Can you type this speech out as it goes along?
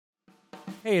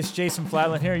Hey, it's Jason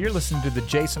Fladlund here. You're listening to The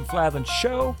Jason Fladlund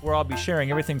Show, where I'll be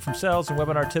sharing everything from sales and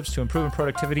webinar tips to improving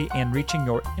productivity and reaching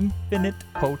your infinite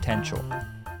potential.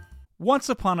 Once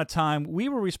upon a time, we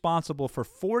were responsible for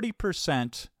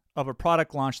 40% of a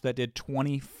product launch that did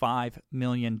 $25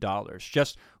 million.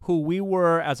 Just who we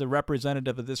were as a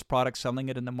representative of this product, selling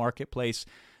it in the marketplace,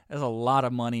 is a lot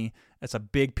of money. It's a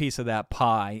big piece of that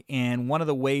pie. And one of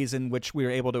the ways in which we were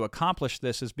able to accomplish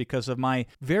this is because of my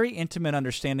very intimate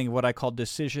understanding of what I call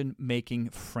decision-making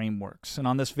frameworks. And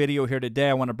on this video here today,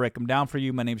 I want to break them down for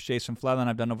you. My name is Jason Fladlund.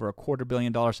 I've done over $250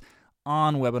 million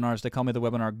on webinars. They call me the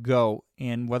Webinar Go.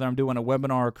 And whether I'm doing a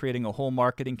webinar or creating a whole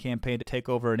marketing campaign to take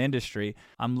over an industry,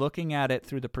 I'm looking at it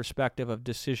through the perspective of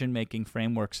decision-making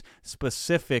frameworks,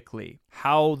 specifically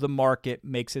how the market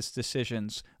makes its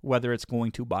decisions, whether it's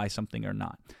going to buy something or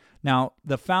not. Now,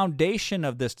 the foundation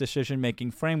of this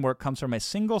decision-making framework comes from a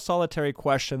single solitary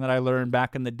question that I learned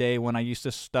back in the day when I used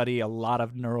to study a lot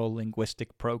of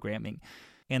neuro-linguistic programming.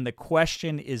 And the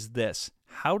question is this: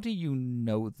 how do you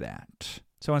know that?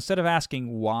 So instead of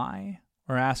asking why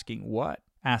or asking what,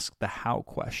 ask the how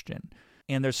question.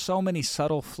 And there's so many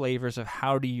subtle flavors of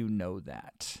how do you know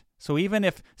that. So even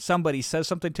if somebody says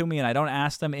something to me and I don't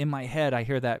ask them, in my head I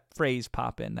hear that phrase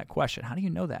pop in, that question: how do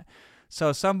you know that?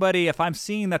 So somebody, if I'm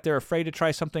seeing that they're afraid to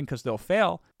try something because they'll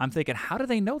fail, I'm thinking, how do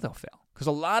they know they'll fail? Because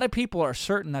a lot of people are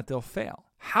certain that they'll fail.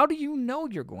 How do you know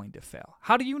you're going to fail?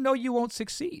 How do you know you won't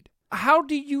succeed? How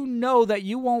do you know that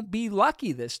you won't be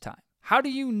lucky this time? How do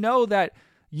you know that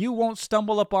you won't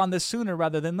stumble upon this sooner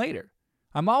rather than later?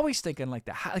 I'm always thinking like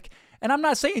that. And I'm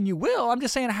not saying you will. I'm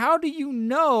just saying, how do you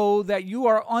know that you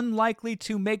are unlikely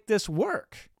to make this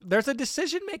work? There's a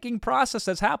decision-making process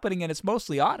that's happening, and it's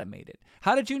mostly automated.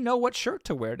 How did you know what shirt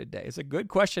to wear today? It's a good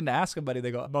question to ask somebody.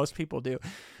 They go, most people do.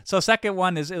 So second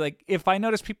one is, like, if I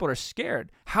notice people are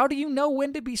scared, how do you know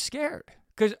when to be scared?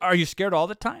 Because are you scared all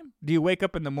the time? Do you wake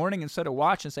up in the morning and set a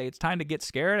watch and say it's time to get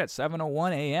scared at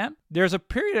 7:01 a.m.? There's a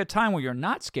period of time where you're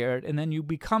not scared, and then you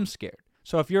become scared.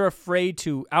 So if you're afraid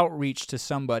to outreach to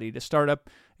somebody, to start up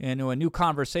a new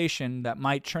conversation that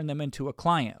might turn them into a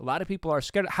client, a lot of people are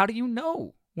scared. How do you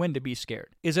know when to be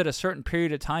scared? Is it a certain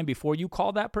period of time before you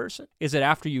call that person? Is it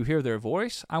after you hear their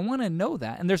voice? I want to know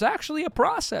that. And there's actually a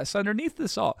process underneath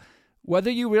this all,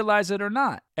 whether you realize it or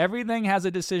not. Everything has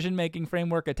a decision-making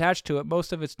framework attached to it.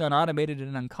 Most of it's done automated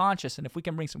and unconscious. And if we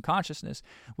can bring some consciousness,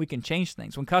 we can change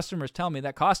things. When customers tell me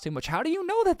that costs too much, how do you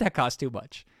know that that costs too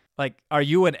much? Like, are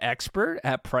you an expert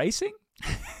at pricing?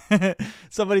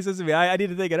 Somebody says to me, I need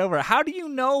to think it over. How do you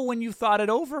know when you've thought it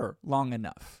over long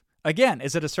enough? Again,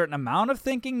 is it a certain amount of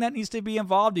thinking that needs to be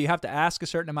involved? Do you have to ask a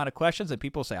certain amount of questions? And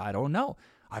people say, I don't know.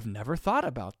 I've never thought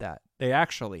about that. They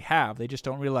actually have. They just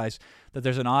don't realize that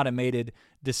there's an automated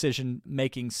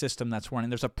decision-making system that's running.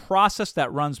 There's a process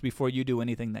that runs before you do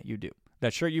anything that you do.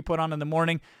 That shirt you put on in the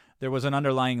morning, there was an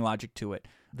underlying logic to it.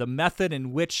 The method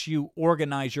in which you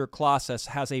organize your process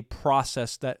has a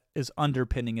process that is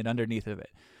underpinning it, underneath of it.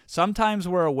 Sometimes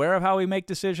we're aware of how we make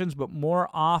decisions, but more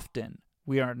often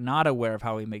we are not aware of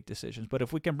how we make decisions. But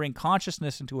if we can bring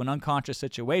consciousness into an unconscious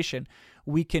situation,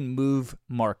 we can move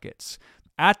markets.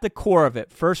 At the core of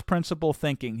it, first principle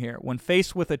thinking here, when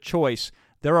faced with a choice,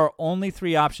 there are only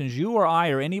three options you or I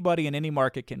or anybody in any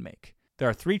market can make. There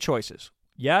are three choices: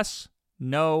 yes,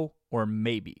 no, or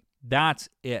maybe. That's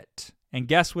it. And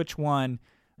guess which one?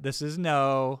 This is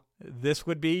no. This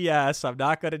would be yes. I'm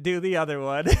not going to do the other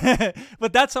one.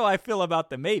 But that's how I feel about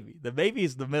the maybe. The maybe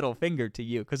is the middle finger to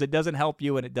you because it doesn't help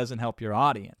you and it doesn't help your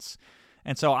audience.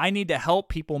 And so I need to help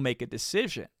people make a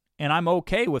decision. And I'm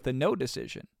okay with a no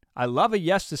decision. I love a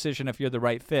yes decision if you're the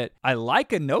right fit. I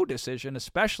like a no decision,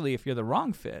 especially if you're the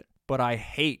wrong fit. But I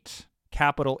hate,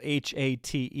 capital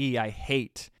HATE, I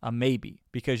hate a maybe,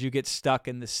 because you get stuck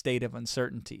in the state of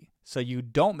uncertainty. So you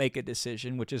don't make a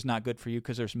decision, which is not good for you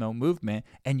because there's no movement,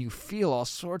 and you feel all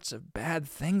sorts of bad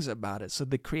things about it. So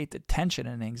they create the tension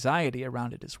and anxiety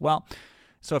around it as well.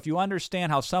 So if you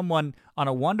understand how someone on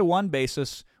a one-to-one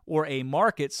basis or a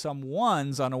market, some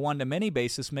ones on a one-to-many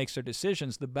basis makes their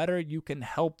decisions, the better you can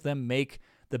help them make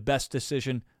the best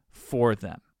decision for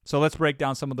them. So let's break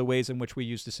down some of the ways in which we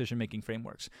use decision-making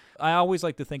frameworks. I always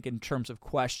like to think in terms of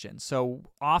questions. So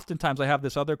oftentimes I have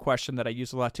this other question that I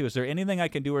use a lot too. Is there anything I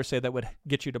can do or say that would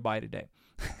get you to buy today?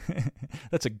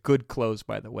 That's a good close,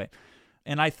 by the way.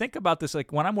 And I think about this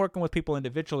like when I'm working with people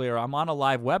individually or I'm on a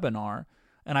live webinar,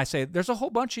 and I say, there's a whole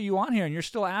bunch of you on here and you're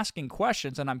still asking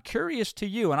questions, and I'm curious to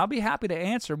you, and I'll be happy to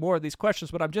answer more of these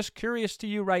questions, but I'm just curious to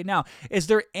you right now. Is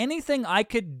there anything I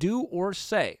could do or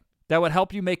say that would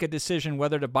help you make a decision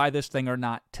whether to buy this thing or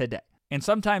not today? And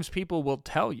sometimes people will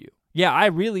tell you, Yeah, I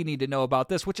really need to know about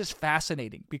this, which is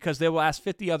fascinating because they will ask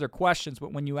 50 other questions,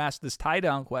 but when you ask this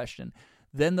tie-down question,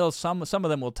 then some of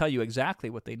them will tell you exactly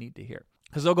what they need to hear.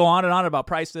 Because they'll go on and on about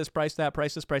price this, price that,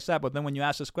 price this, price that. But then when you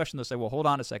ask this question, they'll say, well, hold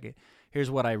on a second. Here's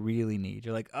what I really need.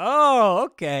 You're like, oh,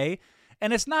 okay.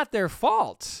 And it's not their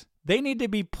fault. They need to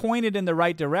be pointed in the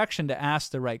right direction to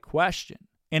ask the right question.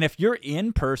 And if you're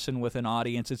in person with an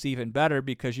audience, it's even better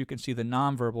because you can see the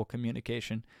nonverbal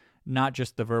communication, not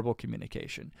just the verbal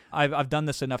communication. I've done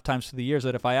this enough times through the years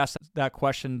that if I ask that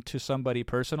question to somebody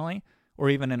personally or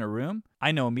even in a room,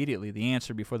 I know immediately the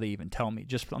answer before they even tell me,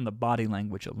 just on the body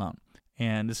language alone.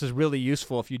 And this is really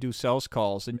useful if you do sales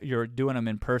calls and you're doing them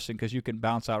in person because you can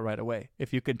bounce out right away.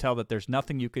 If you can tell that there's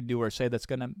nothing you can do or say that's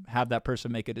going to have that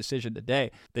person make a decision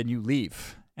today, then you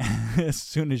leave as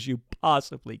soon as you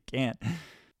possibly can.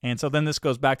 And so then this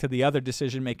goes back to the other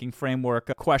decision-making framework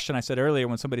a question I said earlier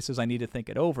when somebody says, I need to think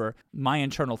it over. My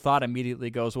internal thought immediately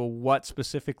goes, well, what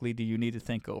specifically do you need to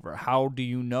think over? How do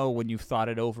you know when you've thought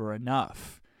it over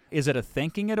enough? Is it a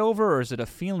thinking it over or is it a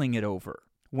feeling it over?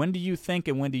 When do you think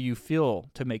and when do you feel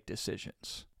to make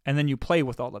decisions? And then you play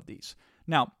with all of these.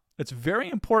 Now, it's very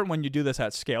important when you do this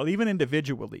at scale, even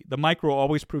individually. The micro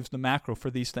always proves the macro for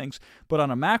these things. But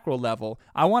on a macro level,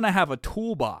 I want to have a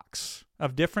toolbox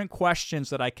of different questions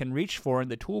that I can reach for in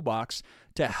the toolbox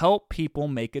to help people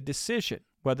make a decision,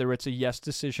 whether it's a yes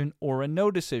decision or a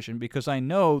no decision, because I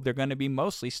know they're going to be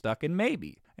mostly stuck in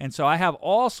maybe. And so I have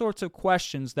all sorts of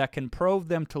questions that can probe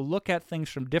them to look at things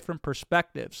from different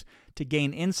perspectives to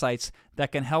gain insights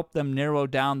that can help them narrow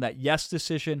down that yes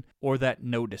decision or that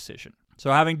no decision.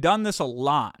 So having done this a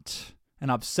lot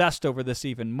and obsessed over this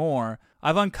even more,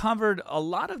 I've uncovered a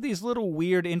lot of these little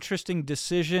weird, interesting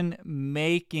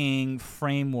decision-making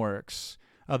frameworks,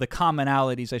 the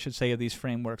commonalities, I should say, of these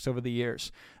frameworks over the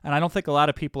years. And I don't think a lot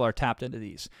of people are tapped into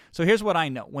these. So here's what I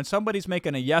know. When somebody's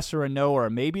making a yes or a no or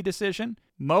a maybe decision,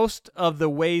 most of the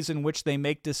ways in which they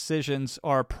make decisions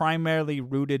are primarily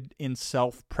rooted in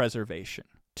self-preservation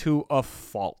to a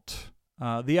fault.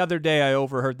 The other day, I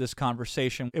overheard this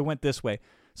conversation. It went this way.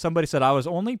 Somebody said, I was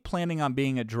only planning on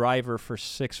being a driver for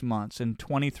 6 months, and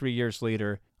 23 years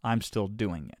later, I'm still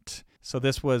doing it. So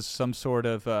this was some sort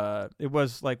of, it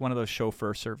was like one of those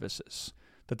chauffeur services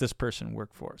that this person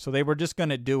worked for. So they were just going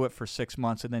to do it for 6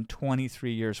 months, and then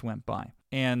 23 years went by.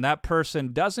 And that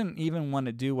person doesn't even want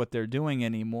to do what they're doing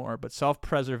anymore, but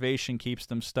self-preservation keeps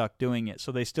them stuck doing it.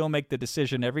 So they still make the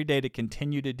decision every day to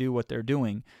continue to do what they're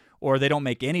doing, or they don't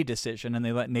make any decision and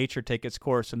they let nature take its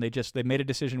course, and they made a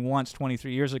decision once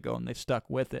 23 years ago and they've stuck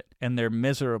with it. And they're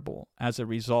miserable as a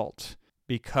result,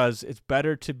 because it's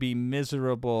better to be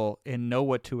miserable and know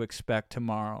what to expect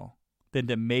tomorrow than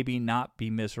to maybe not be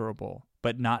miserable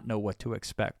but not know what to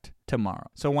expect tomorrow.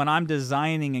 So when I'm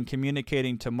designing and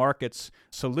communicating to markets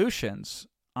solutions,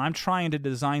 I'm trying to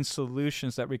design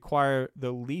solutions that require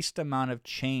the least amount of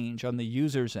change on the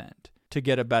user's end to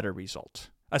get a better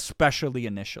result, especially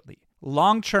initially.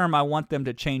 Long term, I want them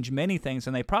to change many things,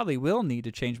 and they probably will need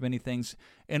to change many things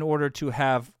in order to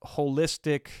have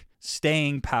holistic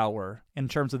staying power in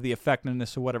terms of the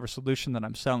effectiveness of whatever solution that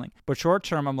I'm selling. But short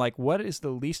term, I'm like, what is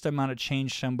the least amount of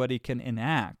change somebody can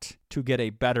enact to get a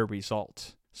better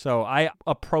result? So I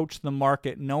approach the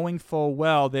market knowing full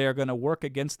well they are going to work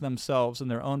against themselves in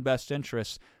their own best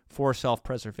interests for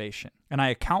self-preservation. And I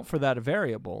account for that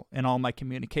variable in all my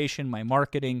communication, my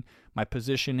marketing, my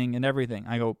positioning, and everything.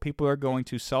 I go, people are going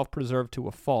to self-preserve to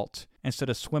a fault. Instead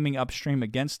of swimming upstream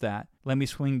against that, let me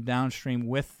swing downstream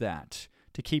with that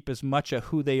to keep as much of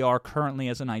who they are currently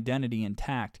as an identity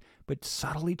intact, but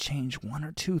subtly change one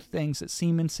or two things that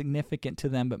seem insignificant to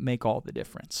them but make all the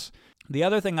difference. The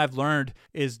other thing I've learned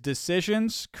is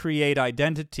decisions create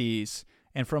identities,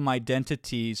 and from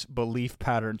identities, belief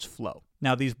patterns flow.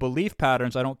 Now, these belief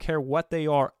patterns, I don't care what they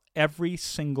are, every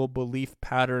single belief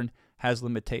pattern has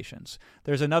limitations.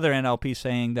 There's another NLP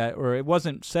saying that, or it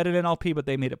wasn't said in NLP, but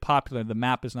they made it popular, the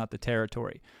map is not the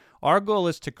territory. Our goal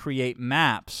is to create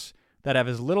maps that have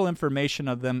as little information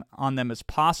on them as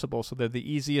possible, so they're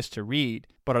the easiest to read,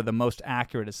 but are the most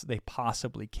accurate as they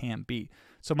possibly can be.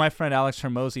 So my friend Alex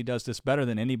Hormozi does this better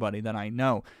than anybody that I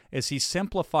know, is he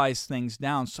simplifies things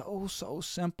down so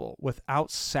simple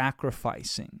without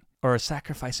sacrificing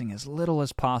as little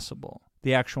as possible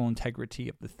the actual integrity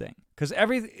of the thing. Because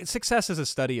success is a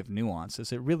study of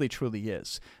nuances. It really, truly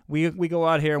is. We go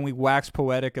out here and we wax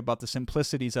poetic about the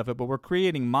simplicities of it, but we're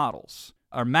creating models,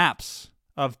 or maps,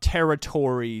 of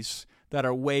territories that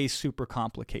are way super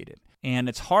complicated. And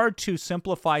it's hard to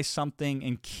simplify something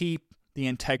and keep the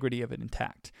integrity of it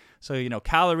intact. So,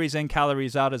 calories in,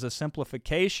 calories out is a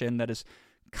simplification that is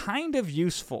kind of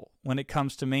useful when it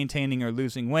comes to maintaining or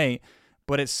losing weight,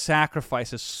 but it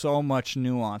sacrifices so much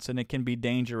nuance, and it can be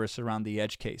dangerous around the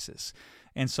edge cases.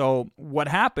 And so what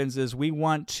happens is we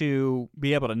want to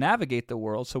be able to navigate the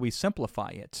world, so we simplify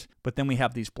it. But then we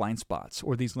have these blind spots,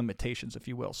 or these limitations, if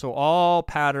you will. So all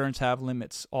patterns have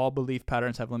limits. All belief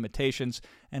patterns have limitations.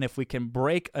 And if we can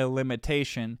break a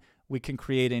limitation, we can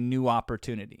create a new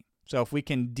opportunity. So if we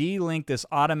can de-link this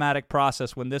automatic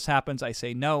process, when this happens, I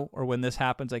say no, or when this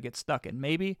happens, I get stuck in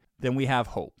maybe, then we have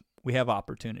hope. We have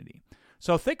opportunity.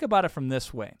 So think about it from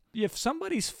this way. If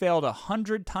somebody's failed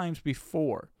 100 times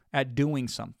before at doing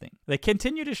something, they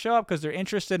continue to show up because they're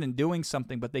interested in doing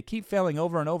something, but they keep failing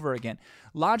over and over again.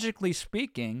 Logically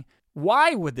speaking,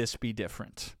 why would this be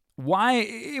different? Why?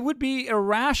 It would be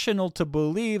irrational to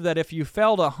believe that if you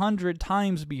failed 100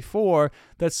 times before,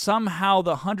 that somehow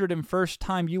the 101st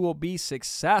time you will be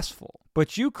successful.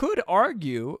 But you could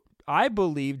argue, I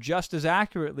believe, just as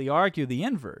accurately argue the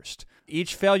inverse.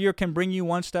 Each failure can bring you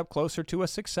one step closer to a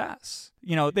success.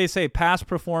 You know, they say past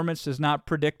performance is not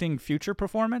predicting future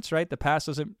performance, right? The past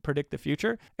doesn't predict the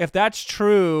future. If that's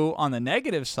true on the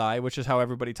negative side, which is how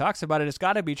everybody talks about it, it's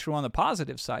got to be true on the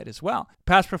positive side as well.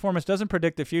 Past performance doesn't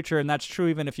predict the future, and that's true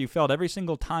even if you failed every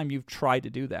single time you've tried to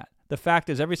do that. The fact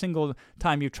is, every single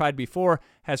time you've tried before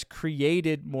has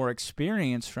created more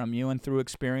experience from you, and through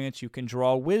experience, you can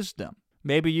draw wisdom.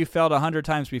 Maybe you failed 100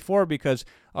 times before because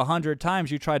 100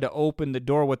 times you tried to open the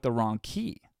door with the wrong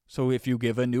key. So if you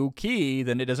give a new key,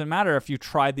 then it doesn't matter if you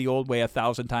tried the old way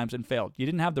 1,000 times and failed. You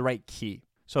didn't have the right key.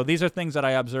 So these are things that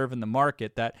I observe in the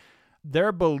market, that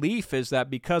their belief is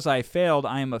that because I failed,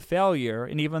 I am a failure.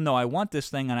 And even though I want this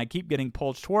thing and I keep getting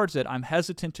pulled towards it, I'm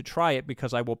hesitant to try it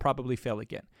because I will probably fail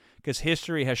again. Because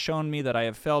history has shown me that I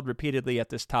have failed repeatedly at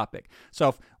this topic. So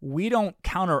if we don't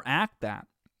counteract that,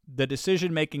 the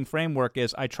decision-making framework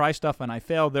is I try stuff and I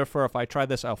fail. Therefore, if I try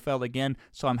this, I'll fail again.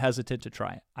 So I'm hesitant to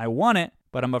try it. I want it,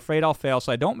 but I'm afraid I'll fail.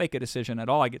 So I don't make a decision at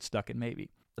all. I get stuck in maybe.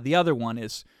 The other one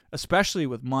is, especially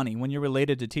with money, when you're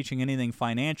related to teaching anything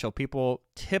financial, people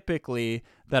typically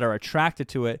that are attracted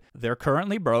to it, they're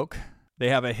currently broke. They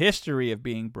have a history of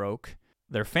being broke.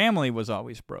 Their family was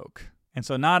always broke. And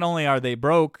so not only are they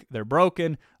broke, they're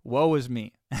broken. Woe is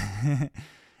me.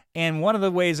 And one of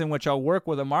the ways in which I'll work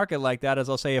with a market like that is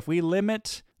I'll say, if we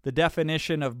limit the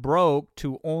definition of broke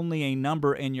to only a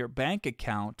number in your bank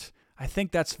account, I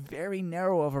think that's very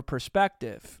narrow of a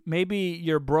perspective. Maybe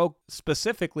you're broke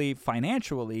specifically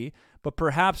financially, but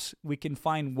perhaps we can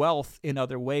find wealth in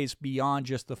other ways beyond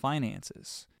just the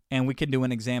finances. And we can do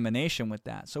an examination with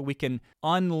that. So we can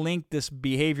unlink this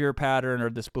behavior pattern or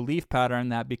this belief pattern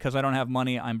that because I don't have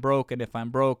money, I'm broke. And if I'm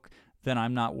broke, then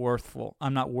I'm not worthful.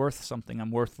 I'm not worth something.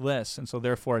 I'm worthless. And so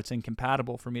therefore it's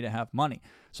incompatible for me to have money.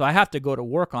 So I have to go to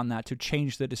work on that to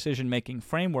change the decision-making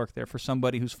framework there for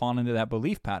somebody who's fallen into that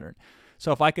belief pattern.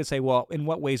 So if I could say, well, in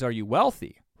what ways are you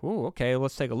wealthy? Ooh, okay,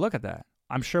 let's take a look at that.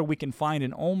 I'm sure we can find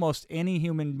in almost any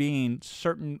human being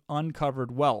certain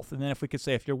uncovered wealth. And then if we could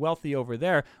say, if you're wealthy over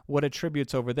there, what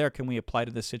attributes over there can we apply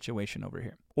to this situation over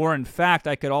here? Or in fact,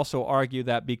 I could also argue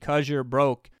that because you're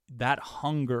broke, that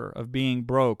hunger of being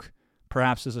broke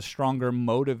perhaps is a stronger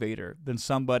motivator than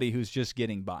somebody who's just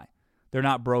getting by. They're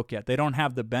not broke yet. They don't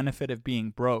have the benefit of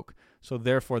being broke, so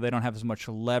therefore they don't have as much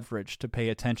leverage to pay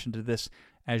attention to this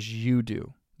as you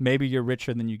do. Maybe you're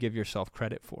richer than you give yourself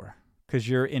credit for because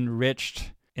you're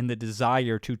enriched in the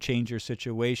desire to change your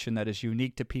situation that is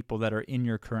unique to people that are in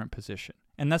your current position.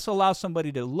 And this allows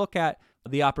somebody to look at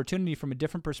the opportunity from a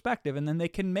different perspective, and then they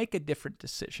can make a different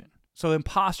decision. So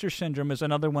imposter syndrome is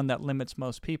another one that limits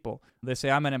most people. They say,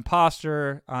 I'm an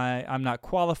imposter, I'm not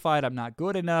qualified, I'm not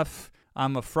good enough,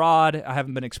 I'm a fraud, I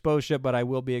haven't been exposed yet, but I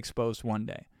will be exposed one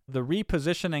day. The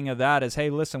repositioning of that is, hey,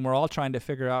 listen, we're all trying to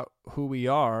figure out who we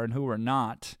are and who we're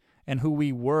not, and who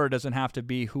we were doesn't have to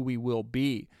be who we will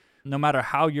be. No matter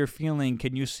how you're feeling,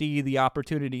 can you see the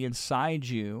opportunity inside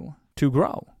you to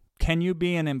grow? Can you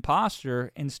be an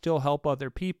imposter and still help other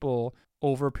people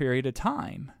over a period of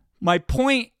time? My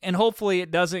point, and hopefully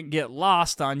it doesn't get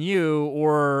lost on you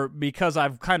or because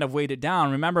I've kind of weighed it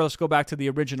down. Remember, let's go back to the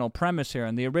original premise here.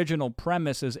 And the original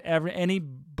premise is any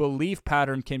belief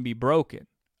pattern can be broken.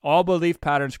 All belief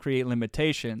patterns create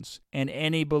limitations, and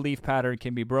any belief pattern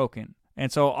can be broken.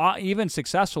 And so even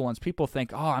successful ones, people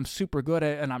think, oh, I'm super good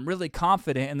at it and I'm really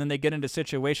confident. And then they get into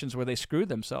situations where they screw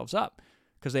themselves up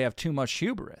because they have too much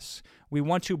hubris. We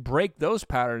want to break those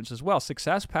patterns as well.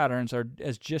 Success patterns are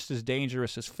just as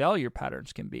dangerous as failure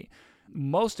patterns can be.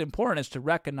 Most important is to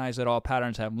recognize that all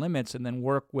patterns have limits and then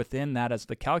work within that as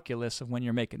the calculus of when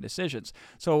you're making decisions.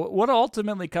 So what it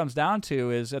ultimately comes down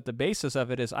to is at the basis of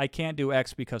it is I can't do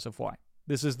X because of Y.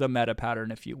 This is the meta pattern,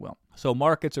 if you will. So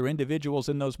markets or individuals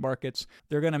in those markets,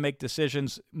 they're going to make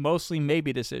decisions, mostly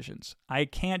maybe decisions. I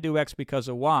can't do X because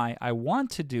of Y. I want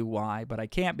to do Y, but I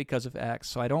can't because of X.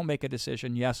 So I don't make a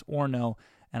decision, yes or no,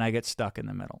 and I get stuck in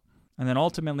the middle. And then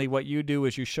ultimately what you do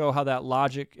is you show how that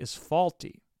logic is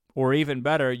faulty. Or even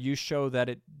better, you show that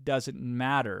it doesn't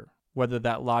matter whether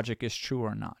that logic is true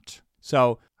or not.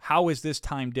 So how is this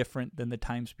time different than the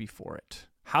times before it?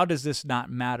 How does this not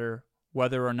matter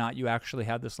whether or not you actually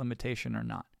have this limitation or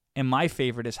not? And my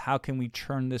favorite is, how can we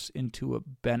turn this into a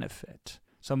benefit?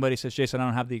 Somebody says, Jason, I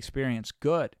don't have the experience.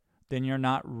 Good. Then you're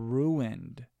not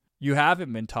ruined. You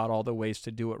haven't been taught all the ways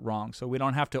to do it wrong. So we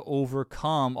don't have to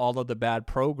overcome all of the bad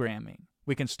programming.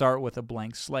 We can start with a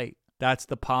blank slate. That's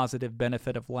the positive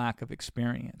benefit of lack of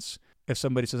experience. If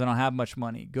somebody says, I don't have much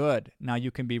money, good. Now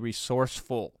you can be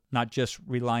resourceful, not just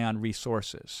rely on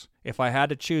resources. If I had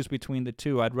to choose between the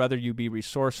two, I'd rather you be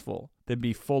resourceful than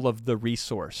be full of the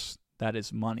resource that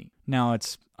is money. Now,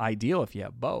 it's ideal if you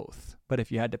have both, but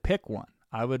if you had to pick one,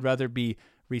 I would rather be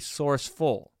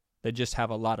resourceful than just have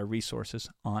a lot of resources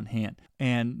on hand.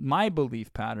 And my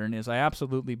belief pattern is I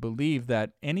absolutely believe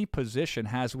that any position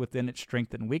has within its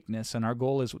strength and weakness, and our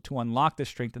goal is to unlock the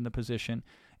strength in the position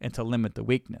and to limit the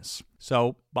weakness.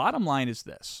 So bottom line is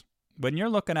this. When you're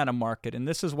looking at a market, and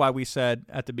this is why we said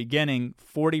at the beginning,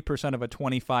 40% of a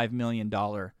 $25 million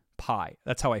pie.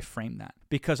 That's how I frame that.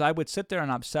 Because I would sit there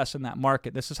and obsess in that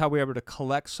market. This is how we were able to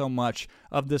collect so much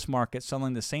of this market,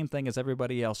 selling the same thing as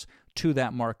everybody else to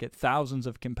that market, thousands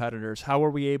of competitors. How are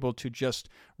we able to just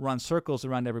run circles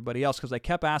around everybody else? Because I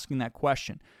kept asking that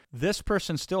question. This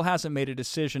person still hasn't made a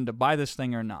decision to buy this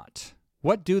thing or not.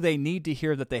 What do they need to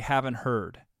hear that they haven't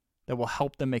heard that will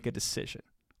help them make a decision?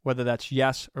 Whether that's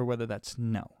yes or whether that's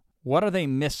no. What are they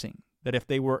missing that if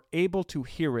they were able to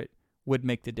hear it would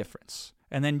make the difference?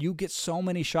 And then you get so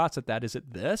many shots at that. Is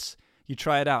it this? You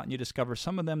try it out and you discover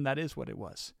some of them that is what it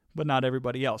was, but not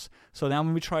everybody else. So now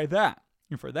when we try that,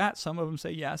 and for that, some of them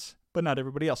say yes, but not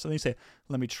everybody else. And they say,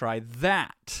 let me try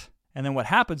that. And then what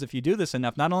happens if you do this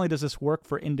enough, not only does this work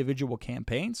for individual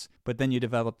campaigns, but then you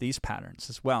develop these patterns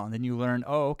as well. And then you learn,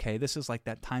 oh, okay, this is like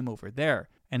that time over there.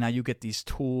 And now you get these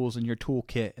tools in your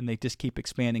toolkit, and they just keep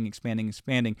expanding.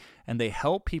 And they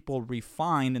help people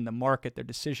refine in the market their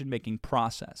decision-making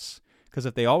process. Because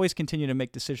if they always continue to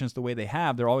make decisions the way they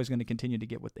have, they're always going to continue to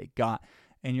get what they got.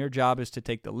 And your job is to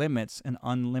take the limits and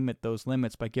unlimit those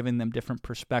limits by giving them different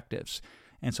perspectives.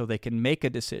 And so they can make a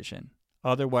decision.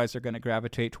 Otherwise, they're going to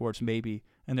gravitate towards maybe,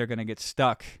 and they're going to get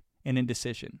stuck in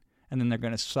indecision. And then they're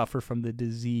going to suffer from the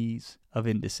disease of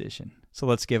indecision. So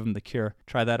let's give them the cure.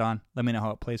 Try that on. Let me know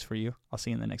how it plays for you. I'll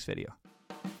see you in the next video.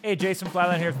 Hey, Jason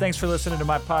Flatland here. Thanks for listening to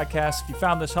my podcast. If you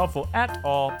found this helpful at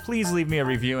all, please leave me a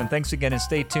review. And thanks again, and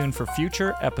stay tuned for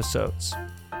future episodes.